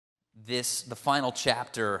the final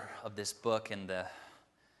chapter of this book and the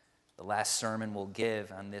last sermon we'll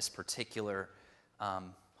give on this particular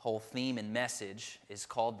whole theme and message is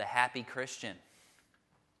called The Happy Christian.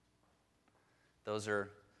 Those are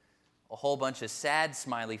a whole bunch of sad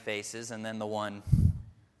smiley faces and then the one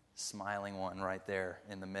smiling one right there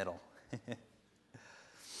in the middle.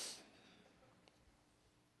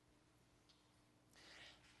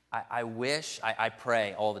 I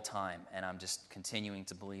pray all the time, and I'm just continuing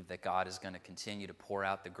to believe that God is going to continue to pour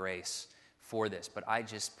out the grace for this. But I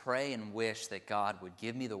just pray and wish that God would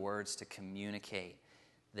give me the words to communicate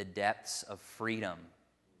the depths of freedom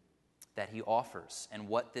that He offers and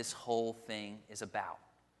what this whole thing is about.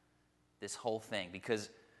 This whole thing, because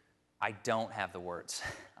I don't have the words.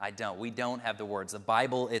 I don't. We don't have the words. The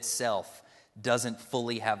Bible itself doesn't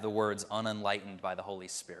fully have the words unenlightened by the Holy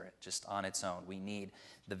Spirit, just on its own. We need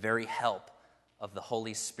the very help of the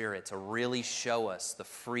Holy Spirit to really show us the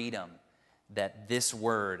freedom that this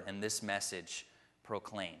word and this message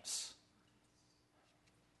proclaims.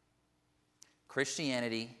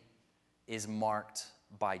 Christianity is marked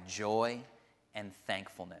by joy and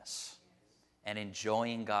thankfulness and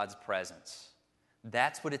enjoying God's presence.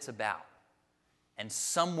 That's what it's about. And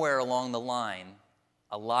somewhere along the line,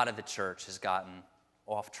 a lot of the church has gotten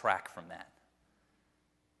off track from that.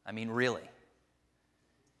 I mean, really.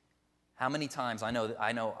 How many times,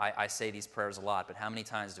 I say these prayers a lot, but how many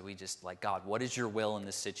times do we just like, God, what is your will in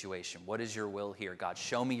this situation? What is your will here? God,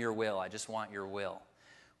 show me your will. I just want your will.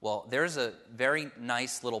 Well, there's a very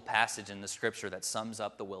nice little passage in the scripture that sums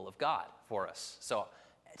up the will of God for us. So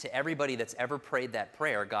to everybody that's ever prayed that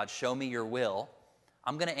prayer, God, show me your will,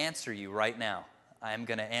 I'm going to answer you right now. I am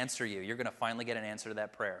going to answer you. You're going to finally get an answer to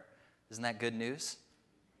that prayer. Isn't that good news?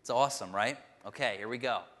 It's awesome, right? Okay, here we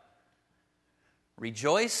go.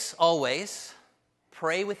 Rejoice always,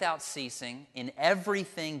 pray without ceasing, in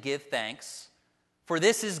everything give thanks, for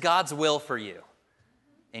this is God's will for you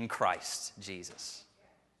in Christ Jesus.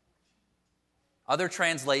 Other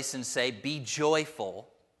translations say, be joyful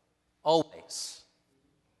always.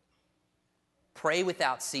 Pray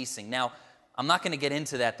without ceasing. Now, I'm not going to get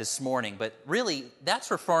into that this morning, but really,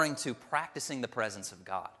 that's referring to practicing the presence of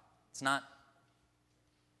God. It's not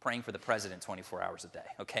praying for the president 24 hours a day,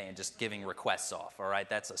 okay, and just giving requests off, all right?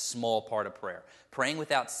 That's a small part of prayer. Praying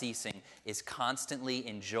without ceasing is constantly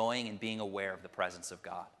enjoying and being aware of the presence of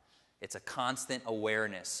God. It's a constant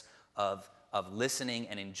awareness of listening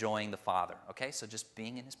and enjoying the Father, okay? So just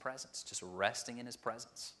being in His presence, just resting in His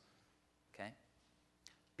presence, okay?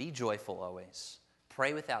 Be joyful always,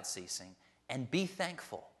 pray without ceasing, and be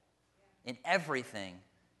thankful. In everything,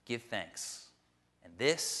 give thanks. And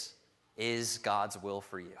this is God's will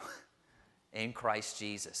for you in Christ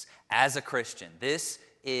Jesus. As a Christian, this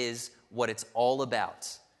is what it's all about,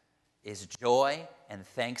 is joy and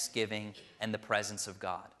thanksgiving and the presence of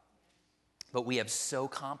God. But we have so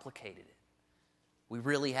complicated it. We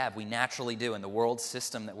really have. We naturally do. In the world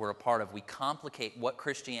system that we're a part of, we complicate what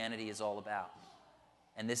Christianity is all about.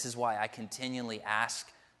 And this is why I continually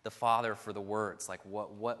ask the Father for the words. Like,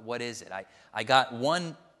 what is it? I got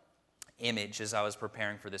one image as I was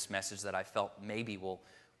preparing for this message that I felt maybe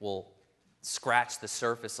will scratch the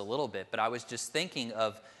surface a little bit. But I was just thinking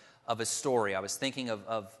of a story. I was thinking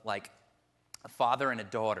of like a father and a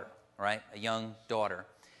daughter, right? A young daughter.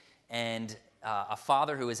 And a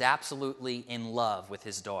father who is absolutely in love with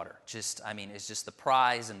his daughter. It's just the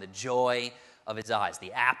prize and the joy of his eyes,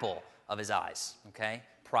 the apple of his eyes, okay?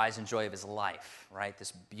 Prize and joy of his life, right?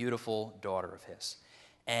 This beautiful daughter of his.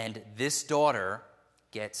 And this daughter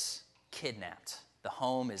gets kidnapped. The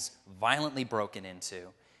home is violently broken into,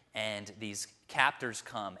 and these captors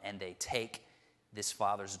come and they take this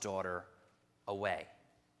father's daughter away,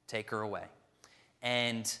 take her away,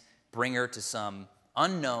 and bring her to some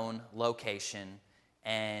unknown location,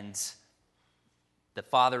 and the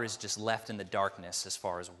father is just left in the darkness as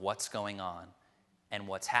far as what's going on and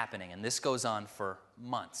what's happening. And this goes on for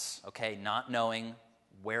months, okay, not knowing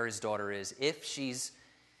where his daughter is, if she's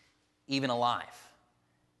even alive.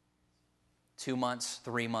 2 months,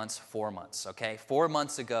 3 months, 4 months, okay? 4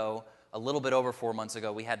 months ago, a little bit over 4 months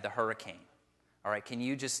ago, we had the hurricane. All right, can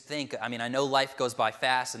you just think, I know life goes by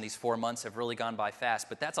fast, and these 4 months have really gone by fast,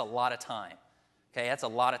 but that's a lot of time, okay? That's a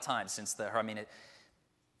lot of time since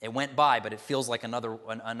it went by, but it feels like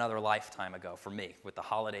another lifetime ago for me with the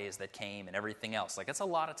holidays that came and everything else. Like, that's a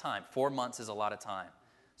lot of time. 4 months is a lot of time.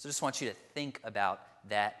 So I just want you to think about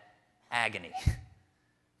that agony.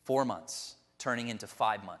 4 months turning into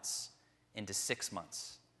 5 months, into 6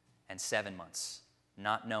 months and 7 months,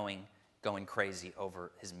 not knowing, going crazy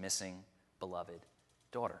over his missing beloved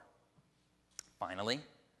daughter. Finally,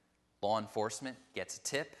 law enforcement gets a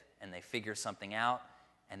tip, and and they figure something out,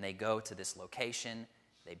 and they go to this location,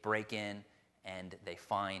 they break in, and they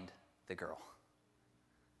find the girl.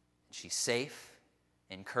 She's safe,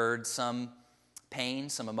 incurred some pain,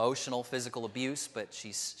 some emotional, physical abuse, but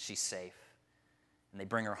she's safe. And they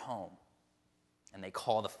bring her home, and they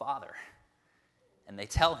call the father, and they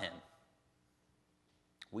tell him,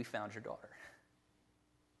 "We found your daughter."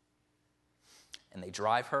 And they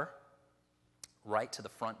drive her right to the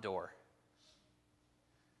front door.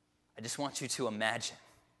 I just want you to imagine.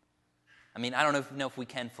 I mean, I don't know if we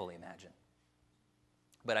can fully imagine,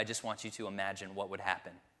 but I just want you to imagine what would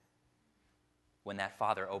happen when that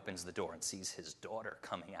father opens the door and sees his daughter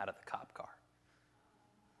coming out of the cop car.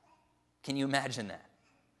 Can you imagine that?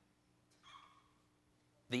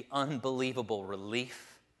 The unbelievable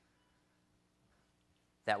relief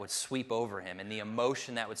that would sweep over him and the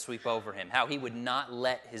emotion that would sweep over him, how he would not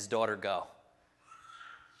let his daughter go.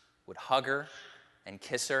 Would hug her and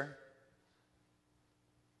kiss her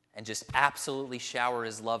and just absolutely shower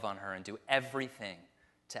his love on her and do everything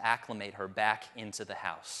to acclimate her back into the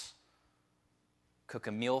house. Cook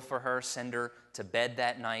a meal for her, send her to bed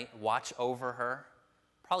that night, watch over her,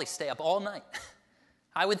 probably stay up all night.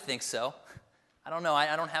 I would think so. I don't know.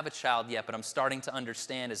 I don't have a child yet, but I'm starting to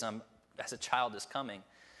understand as a child is coming,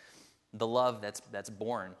 the love that's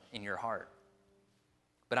born in your heart.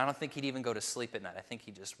 But I don't think he'd even go to sleep at night. I think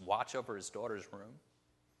he'd just watch over his daughter's room.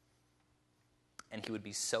 And he would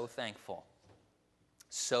be so thankful,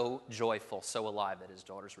 so joyful, so alive that his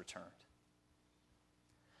daughter's returned.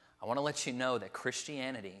 I want to let you know that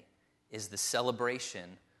Christianity is the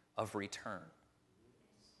celebration of return.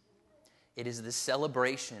 It is the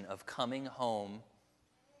celebration of coming home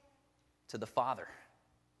to the Father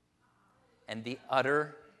and the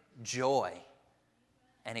utter joy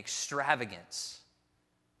and extravagance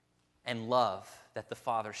and love that the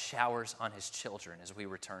Father showers on his children as we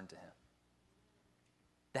return to him.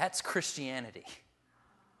 That's Christianity.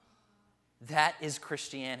 That is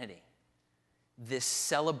Christianity. This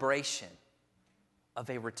celebration of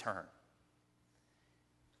a return.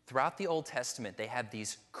 Throughout the Old Testament, they have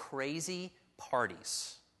these crazy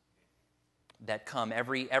parties that come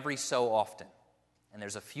every so often. And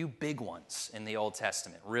there's a few big ones in the Old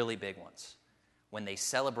Testament, really big ones, when they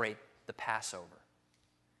celebrate the Passover.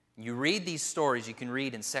 You read these stories, you can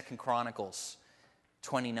read in 2 Chronicles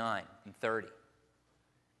 29 and 30.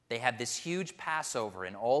 They have this huge Passover,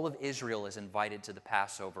 and all of Israel is invited to the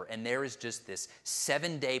Passover. And there is just this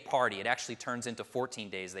 7-day party. It actually turns into 14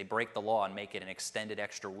 days. They break the law and make it an extended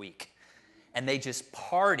extra week. And they just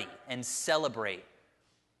party and celebrate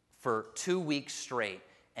for 2 weeks straight,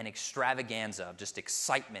 an extravaganza of just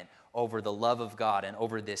excitement over the love of God and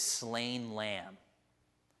over this slain lamb.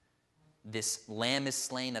 This lamb is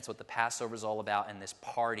slain. That's what the Passover is all about. And this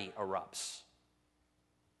party erupts.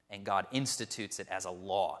 And God institutes it as a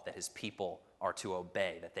law that his people are to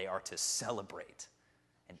obey, that they are to celebrate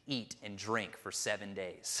and eat and drink for 7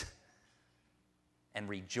 days and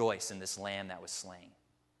rejoice in this lamb that was slain.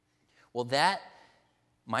 Well, that,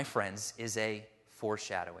 my friends, is a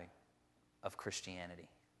foreshadowing of Christianity.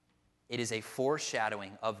 It is a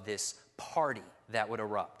foreshadowing of this party that would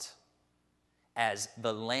erupt as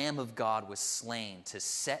the Lamb of God was slain to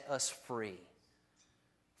set us free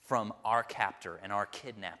from our captor and our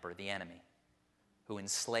kidnapper, the enemy, who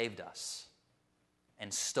enslaved us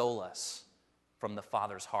and stole us from the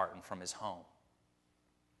Father's heart and from his home.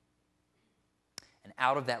 And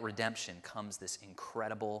out of that redemption comes this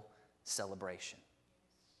incredible celebration.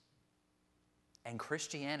 And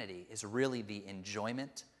Christianity is really the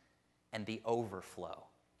enjoyment and the overflow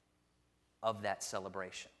of that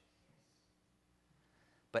celebration.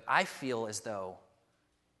 But I feel as though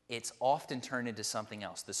it's often turned into something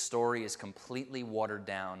else. The story is completely watered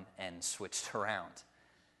down and switched around.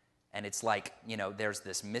 And it's like, there's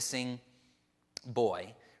this missing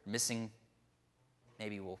boy,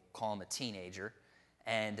 maybe we'll call him a teenager,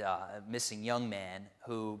 and a missing young man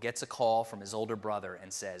who gets a call from his older brother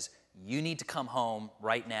and says, "You need to come home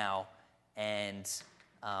right now, and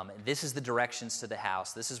this is the directions to the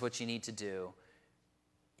house. This is what you need to do.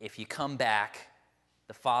 If you come back,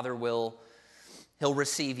 the father he'll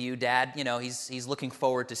receive you. Dad, he's looking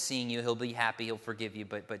forward to seeing you. He'll be happy. He'll forgive you.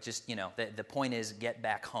 But just, the point is get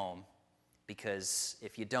back home, because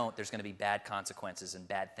if you don't, there's going to be bad consequences and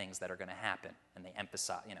bad things that are going to happen." And they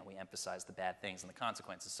emphasize, we emphasize the bad things and the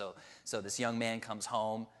consequences. So this young man comes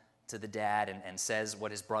home to the dad and says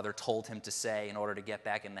what his brother told him to say in order to get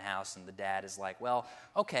back in the house. And the dad is like, "Well,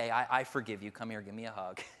 okay, I forgive you. Come here, give me a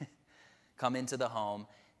hug." Come into the home.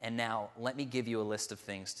 And now, let me give you a list of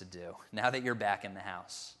things to do now that you're back in the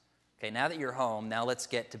house. Okay, now that you're home, now let's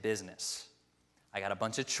get to business. I got a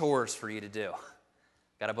bunch of chores for you to do.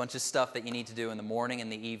 Got a bunch of stuff that you need to do in the morning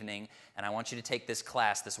and the evening, and I want you to take this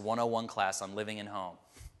class, this 101 class on living in home,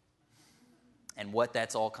 and what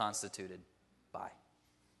that's all constituted by.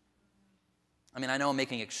 I mean, I know I'm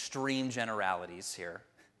making extreme generalities here,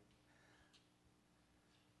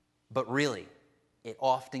 but really, it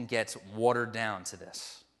often gets watered down to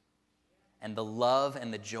this. And the love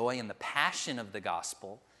and the joy and the passion of the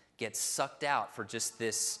gospel gets sucked out for just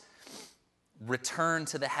this return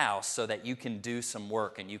to the house so that you can do some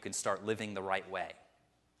work and you can start living the right way.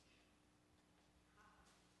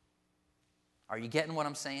 Are you getting what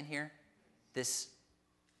I'm saying here? This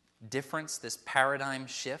difference, this paradigm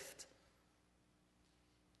shift.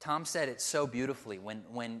 Tom said it so beautifully.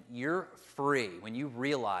 When you're free, when you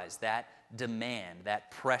realize that demand,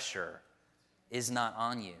 that pressure is not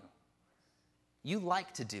on you, you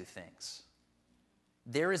like to do things.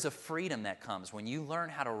 There is a freedom that comes when you learn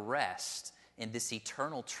how to rest in this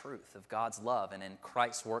eternal truth of God's love and in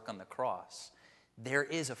Christ's work on the cross. There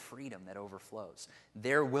is a freedom that overflows.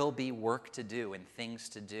 There will be work to do and things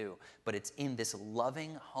to do, but it's in this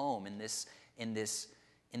loving home, in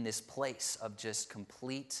this place of just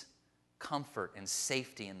complete comfort and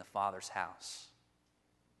safety in the Father's house.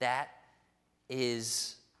 That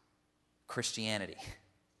is Christianity.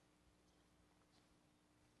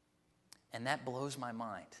 And that blows my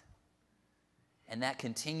mind. And that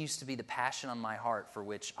continues to be the passion on my heart for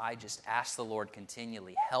which I just ask the Lord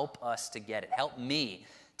continually, help us to get it. Help me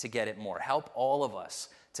to get it more. Help all of us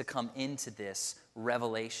to come into this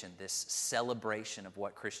revelation, this celebration of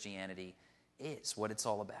what Christianity is, what it's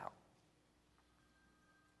all about.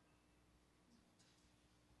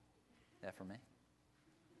 Is that for me?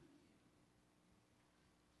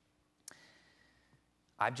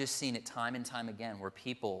 I've just seen it time and time again where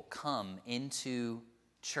people come into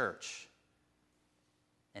church.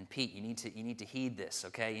 And Pete, you need to heed this,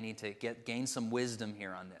 okay? You need to gain some wisdom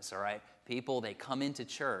here on this, all right? People, they come into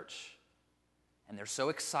church and they're so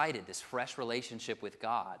excited, this fresh relationship with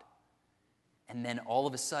God. And then all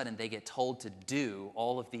of a sudden they get told to do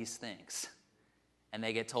all of these things. And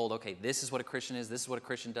they get told, okay, this is what a Christian is, this is what a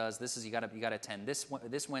Christian does, this is you got to attend this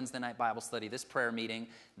Wednesday night Bible study, this prayer meeting,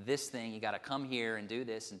 this thing, you got to come here and do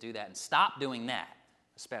this and do that and stop doing that,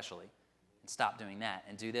 especially. And stop doing that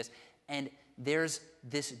and do this. And there's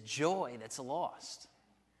this joy that's lost.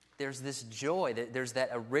 There's this joy, there's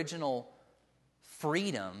that original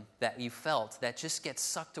freedom that you felt that just gets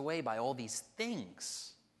sucked away by all these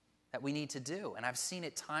things that we need to do. And I've seen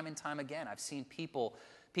it time and time again. I've seen people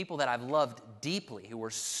that I've loved deeply who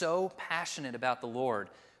were so passionate about the Lord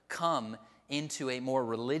come into a more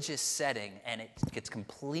religious setting and it gets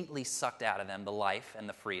completely sucked out of them, the life and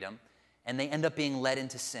the freedom, and they end up being led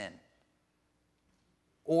into sin.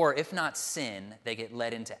 Or if not sin, they get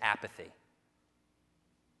led into apathy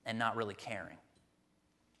and not really caring.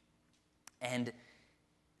 And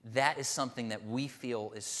that is something that we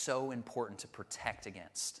feel is so important to protect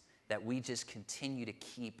against, that we just continue to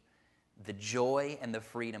keep the joy and the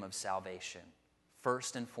freedom of salvation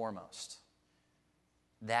first and foremost.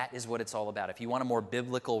 That is what it's all about. If you want a more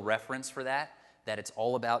biblical reference for that it's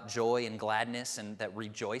all about joy and gladness and that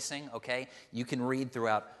rejoicing, okay, you can read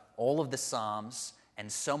throughout all of the Psalms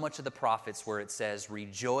and so much of the prophets where it says,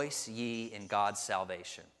 rejoice ye in God's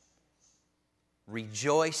salvation.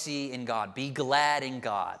 Rejoice ye in God. Be glad in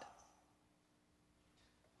God.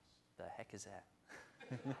 The heck is that?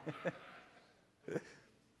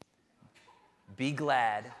 Be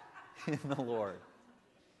glad in the Lord.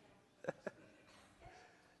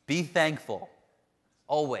 Be thankful.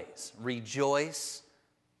 Always. Rejoice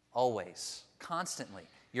always. Constantly.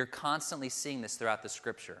 You're constantly seeing this throughout the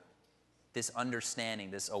Scripture. This understanding,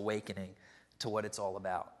 this awakening to what it's all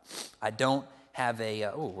about. I don't have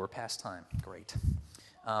we're past time. Great.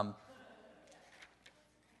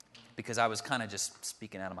 Because I was kind of just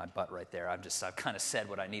speaking out of my butt right there. I've kind of said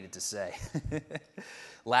what I needed to say.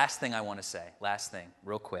 Last thing I want to say,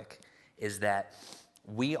 real quick, is that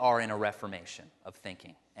we are in a reformation of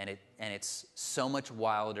thinking. And it's so much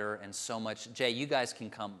wilder and so much. Jay, you guys can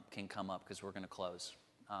come up because we're going to close.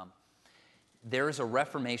 There is a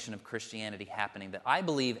reformation of Christianity happening that I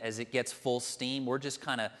believe as it gets full steam, we're just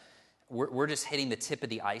hitting the tip of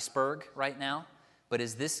the iceberg right now. But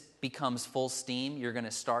as this becomes full steam, you're going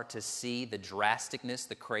to start to see the drasticness,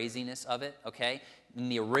 the craziness of it, okay? In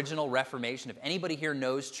the original Reformation, if anybody here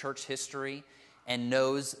knows church history and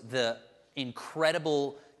knows the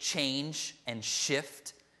incredible change and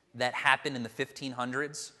shift that happened in the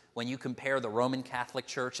 1500s, when you compare the Roman Catholic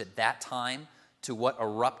Church at that time to what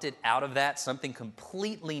erupted out of that, something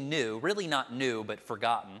completely new, really not new, but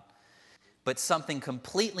forgotten. but something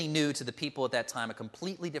completely new to the people at that time, a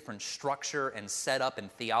completely different structure and setup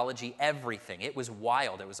and theology, everything. It was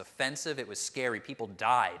wild. It was offensive. It was scary. People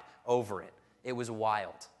died over it. It was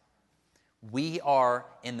wild. We are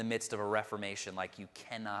in the midst of a reformation like you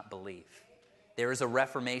cannot believe. There is a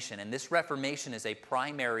reformation, and this reformation is a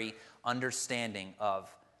primary understanding of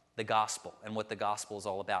the gospel and what the gospel is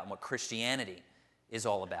all about and what Christianity is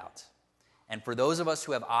all about. And for those of us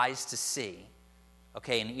who have eyes to see,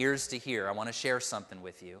 okay, and ears to hear, I want to share something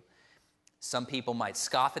with you. Some people might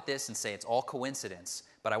scoff at this and say it's all coincidence,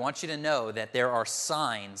 but I want you to know that there are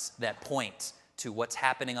signs that point to what's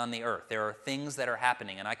happening on the earth. There are things that are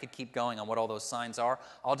happening, and I could keep going on what all those signs are.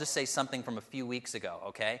 I'll just say something from a few weeks ago,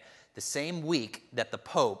 okay? The same week that the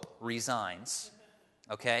Pope resigns,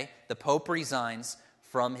 okay? The Pope resigns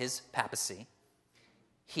from his papacy.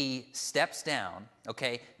 He steps down,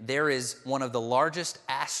 okay? There is one of the largest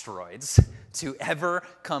asteroids to ever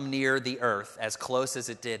come near the earth, as close as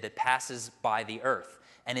it did, that passes by the earth.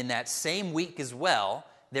 And in that same week as well,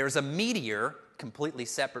 there's a meteor, completely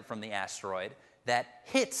separate from the asteroid, that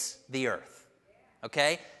hits the earth,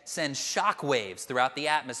 okay? Sends shock waves throughout the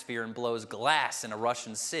atmosphere and blows glass in a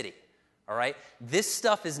Russian city, all right? This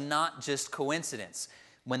stuff is not just coincidence.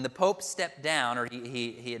 When the Pope stepped down, or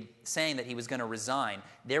he had saying that he was going to resign,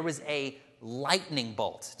 there was a lightning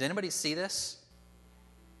bolt. Did anybody see this?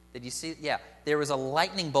 Did you see it? Yeah. There was a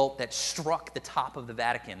lightning bolt that struck the top of the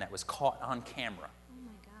Vatican that was caught on camera. Oh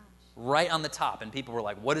my gosh. Right on the top. And people were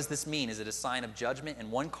like, what does this mean? Is it a sign of judgment?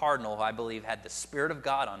 And one cardinal, who I believe had the Spirit of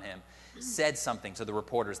God on him, said something to the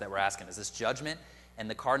reporters that were asking, is this judgment? And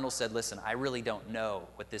the cardinal said, listen, I really don't know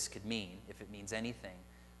what this could mean, if it means anything.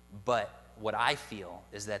 But what I feel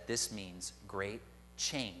is that this means great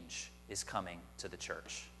change is coming to the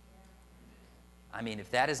church. I mean,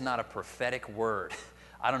 if that is not a prophetic word,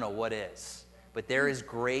 I don't know what is. But there is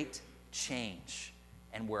great change,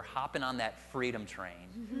 and we're hopping on that freedom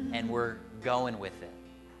train, and we're going with it.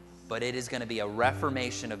 But it is going to be a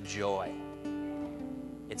reformation of joy.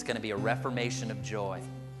 It's going to be a reformation of joy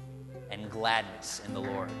and gladness in the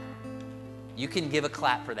Lord. You can give a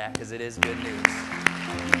clap for that because it is good news.